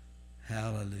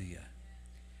 Hallelujah.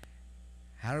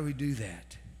 How do we do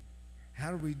that?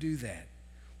 How do we do that?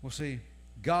 Well, see,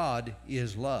 God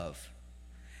is love.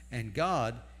 And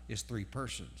God is three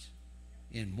persons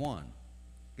in one.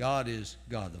 God is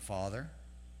God the Father,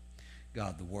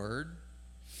 God the Word,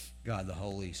 God the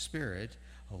Holy Spirit.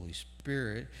 Holy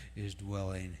Spirit is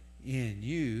dwelling in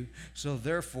you. So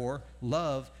therefore,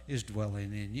 love is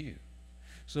dwelling in you.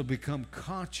 So become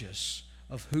conscious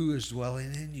of who is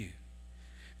dwelling in you.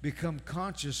 Become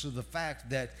conscious of the fact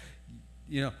that,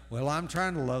 well, I'm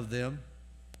trying to love them.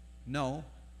 No.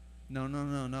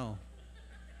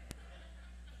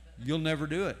 You'll never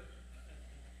do it.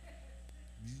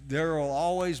 There will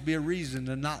always be a reason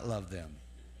to not love them.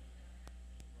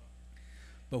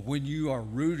 But when you are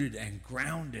rooted and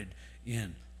grounded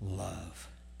in love,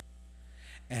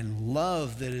 and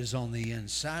love that is on the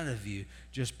inside of you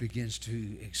just begins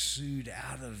to exude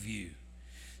out of you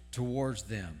towards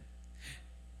them,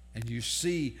 and you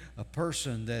see a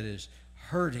person that is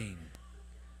hurting,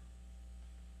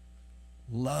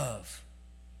 love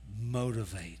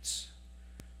motivates.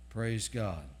 Praise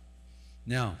God.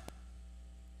 Now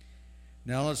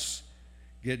let's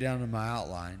get down to my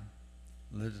outline.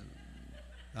 No,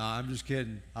 I'm just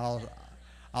kidding.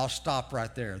 I'll stop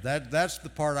right there. That's the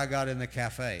part I got in the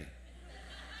cafe.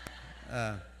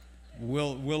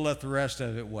 We'll let the rest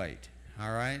of it wait.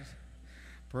 All right.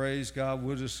 Praise God.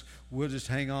 We'll just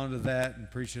hang on to that and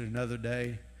preach it another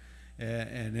day,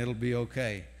 and it'll be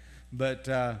okay. But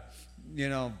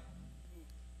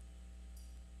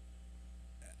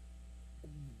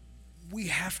we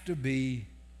have to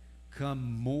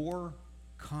become more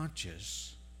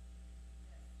conscious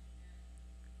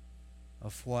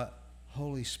of what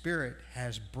Holy Spirit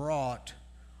has brought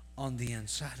on the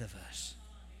inside of us.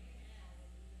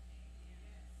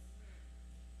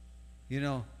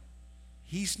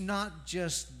 He's not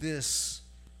just this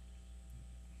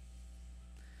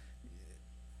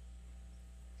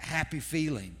happy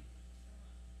feeling.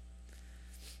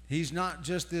 He's not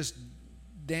just this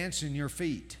dance in your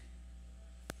feet.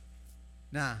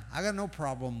 Now, I got no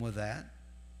problem with that.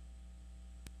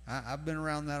 I've been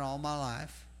around that all my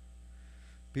life.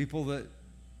 People that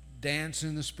dance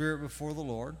in the Spirit before the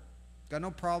Lord. Got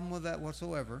no problem with that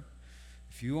whatsoever.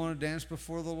 If you want to dance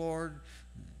before the Lord,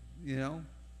 you know,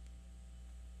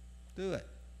 do it.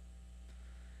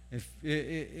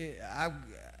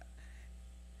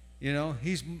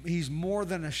 He's more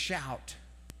than a shout.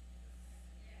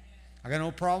 I got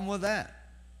no problem with that.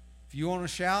 If you want to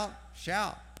shout,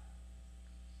 shout.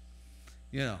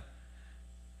 You know,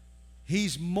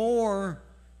 he's more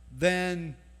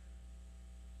than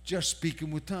just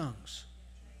speaking with tongues.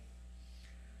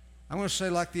 I'm going to say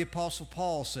like the Apostle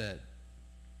Paul said,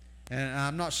 and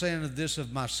I'm not saying this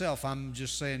of myself, I'm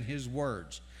just saying his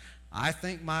words. I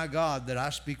thank my God that I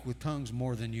speak with tongues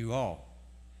more than you all.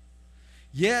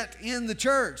 Yet in the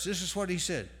church, this is what he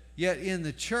said, yet in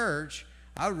the church,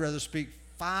 I would rather speak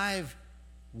 5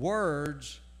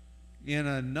 words in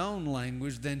a known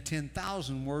language than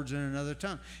 10,000 words in another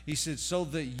tongue. He said, so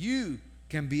that you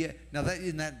can be, now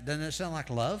doesn't that sound like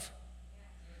love?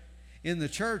 In the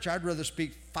church, I'd rather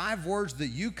speak 5 words that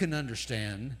you can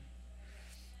understand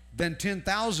than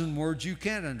 10,000 words you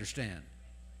can't understand.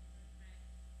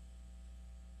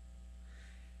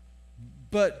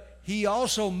 But he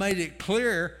also made it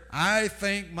clear, I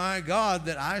thank my God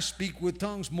that I speak with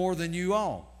tongues more than you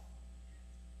all.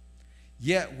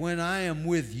 Yet when I am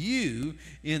with you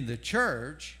in the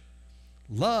church,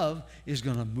 love is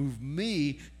going to move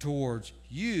me towards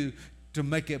you to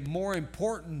make it more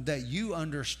important that you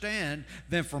understand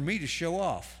than for me to show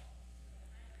off.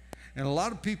 And a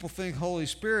lot of people think Holy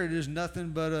Spirit is nothing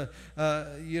but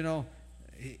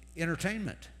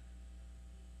entertainment.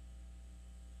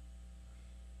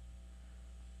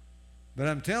 But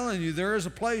I'm telling you, there is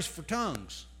a place for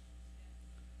tongues.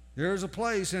 There is a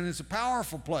place, and it's a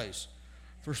powerful place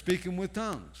for speaking with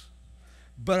tongues.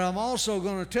 But I'm also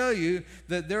going to tell you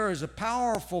that there is a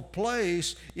powerful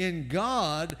place in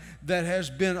God that has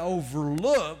been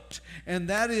overlooked, and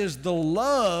that is the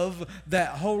love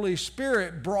that Holy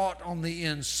Spirit brought on the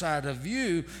inside of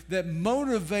you that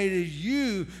motivated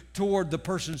you toward the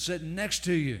person sitting next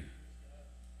to you.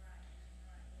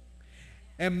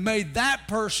 And made that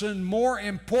person more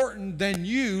important than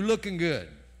you looking good.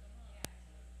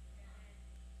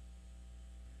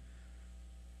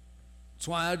 That's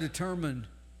why I determined,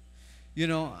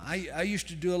 I used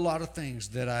to do a lot of things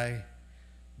that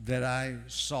I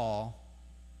saw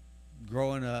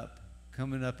growing up,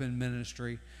 coming up in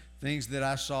ministry, things that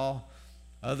I saw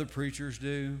other preachers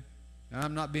do. And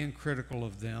I'm not being critical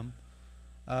of them,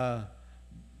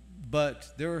 but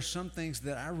there were some things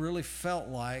that I really felt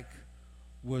like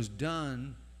was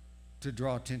done to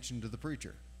draw attention to the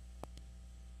preacher.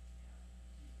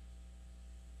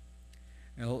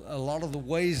 And a lot of the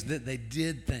ways that they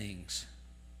did things,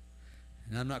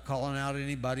 and I'm not calling out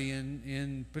anybody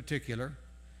in particular,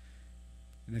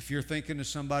 and if you're thinking of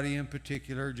somebody in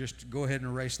particular, just go ahead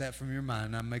and erase that from your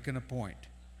mind. I'm making a point.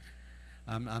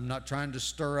 I'm not trying to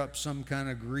stir up some kind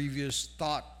of grievous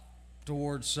thought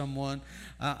towards someone.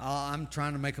 I'm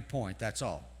trying to make a point, that's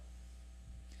all.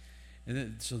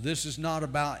 And so this is not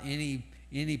about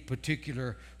any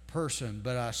particular person,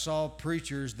 but I saw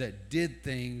preachers that did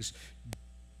things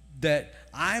that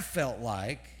I felt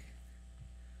like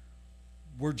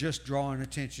were just drawing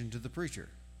attention to the preacher.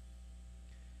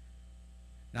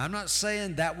 Now, I'm not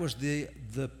saying that was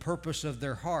the purpose of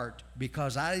their heart,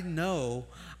 because I know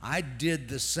I did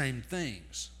the same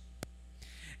things.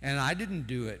 And I didn't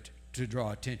do it to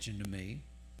draw attention to me.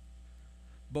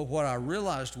 But what I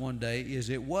realized one day is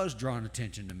it was drawing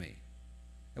attention to me.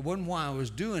 It wasn't why I was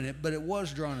doing it, but it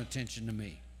was drawing attention to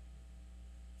me.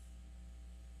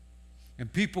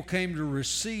 And people came to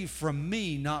receive from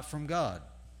me, not from God.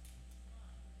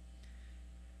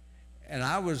 And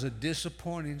I was a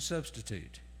disappointing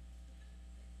substitute.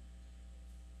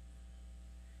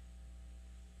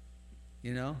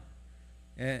 And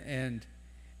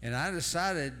I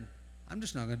decided I'm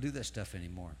just not going to do that stuff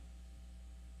anymore.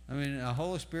 I mean, the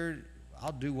Holy Spirit,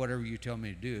 I'll do whatever you tell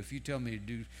me to do. If you tell me to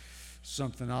do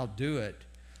something, I'll do it.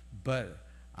 But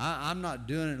I'm not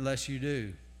doing it unless you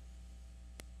do.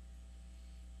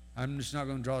 I'm just not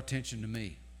going to draw attention to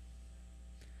me.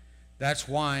 That's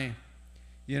why,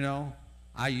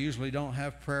 I usually don't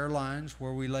have prayer lines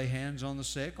where we lay hands on the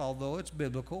sick, although it's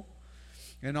biblical,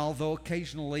 and although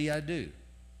occasionally I do.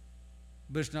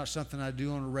 But it's not something I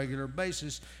do on a regular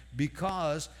basis,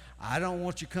 because I don't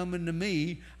want you coming to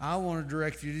me. I want to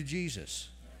direct you to Jesus.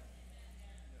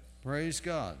 Praise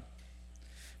God.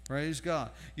 Praise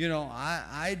God.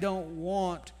 I don't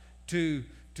want to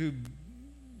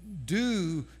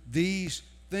do these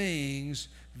things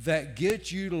that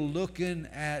get you to looking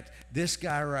at this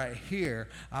guy right here.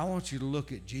 I want you to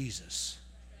look at Jesus.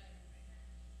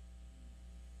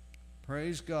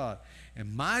 Praise God.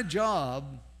 And my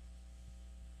job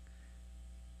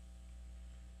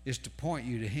is to point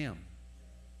you to Him.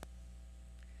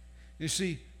 You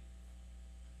see,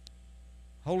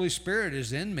 Holy Spirit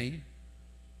is in me,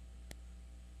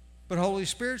 but Holy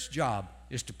Spirit's job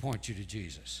is to point you to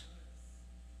Jesus.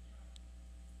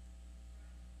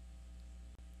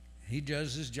 He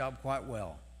does his job quite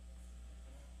well.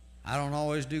 I don't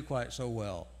always do quite so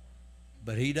well,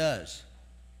 but he does.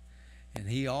 And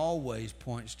he always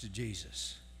points to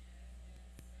Jesus.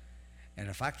 And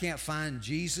if I can't find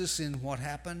Jesus in what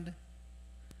happened,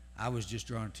 I was just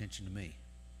drawing attention to me.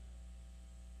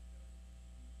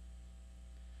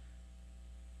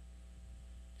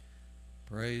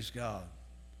 Praise God.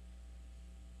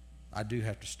 I do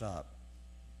have to stop.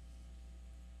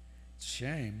 It's a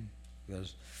shame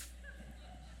because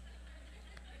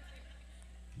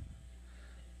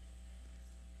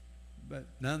but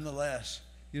nonetheless,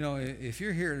 you know, if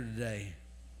you're here today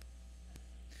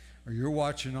or you're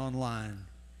watching online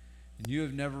and you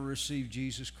have never received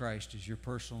Jesus Christ as your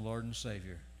personal Lord and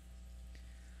Savior,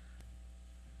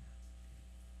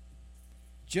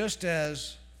 just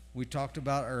as we talked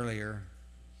about earlier,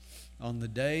 on the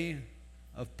day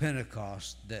of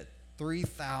Pentecost, that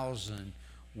 3,000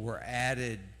 were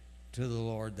added to the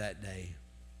Lord that day.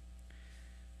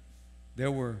 There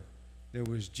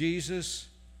was Jesus,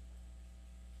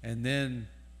 and then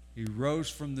he rose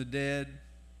from the dead,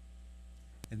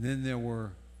 and then there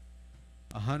were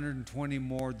 120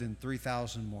 more than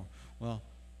 3,000 more. Well,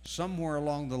 somewhere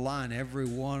along the line, every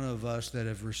one of us that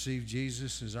have received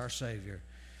Jesus as our Savior,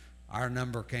 our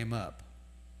number came up.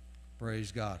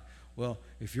 Praise God. Well,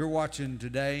 if you're watching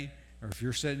today, or if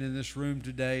you're sitting in this room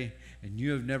today and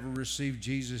you have never received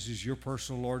Jesus as your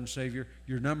personal Lord and Savior,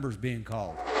 your number's being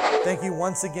called. Thank you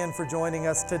once again for joining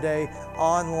us today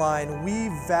online. We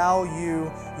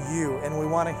value you and we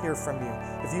want to hear from you.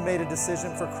 If you made a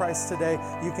decision for Christ today,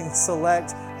 you can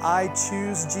select I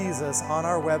Choose Jesus on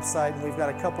our website, and we've got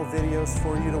a couple videos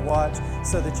for you to watch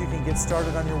so that you can get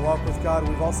started on your walk with God.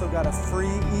 We've also got a free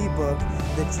ebook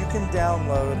that you can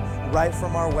download right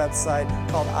from our website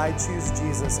called I Choose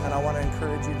Jesus, and I want to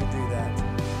encourage you to do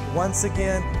that. Once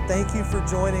again, thank you for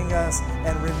joining us,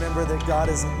 and remember that God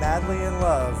is madly in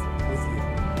love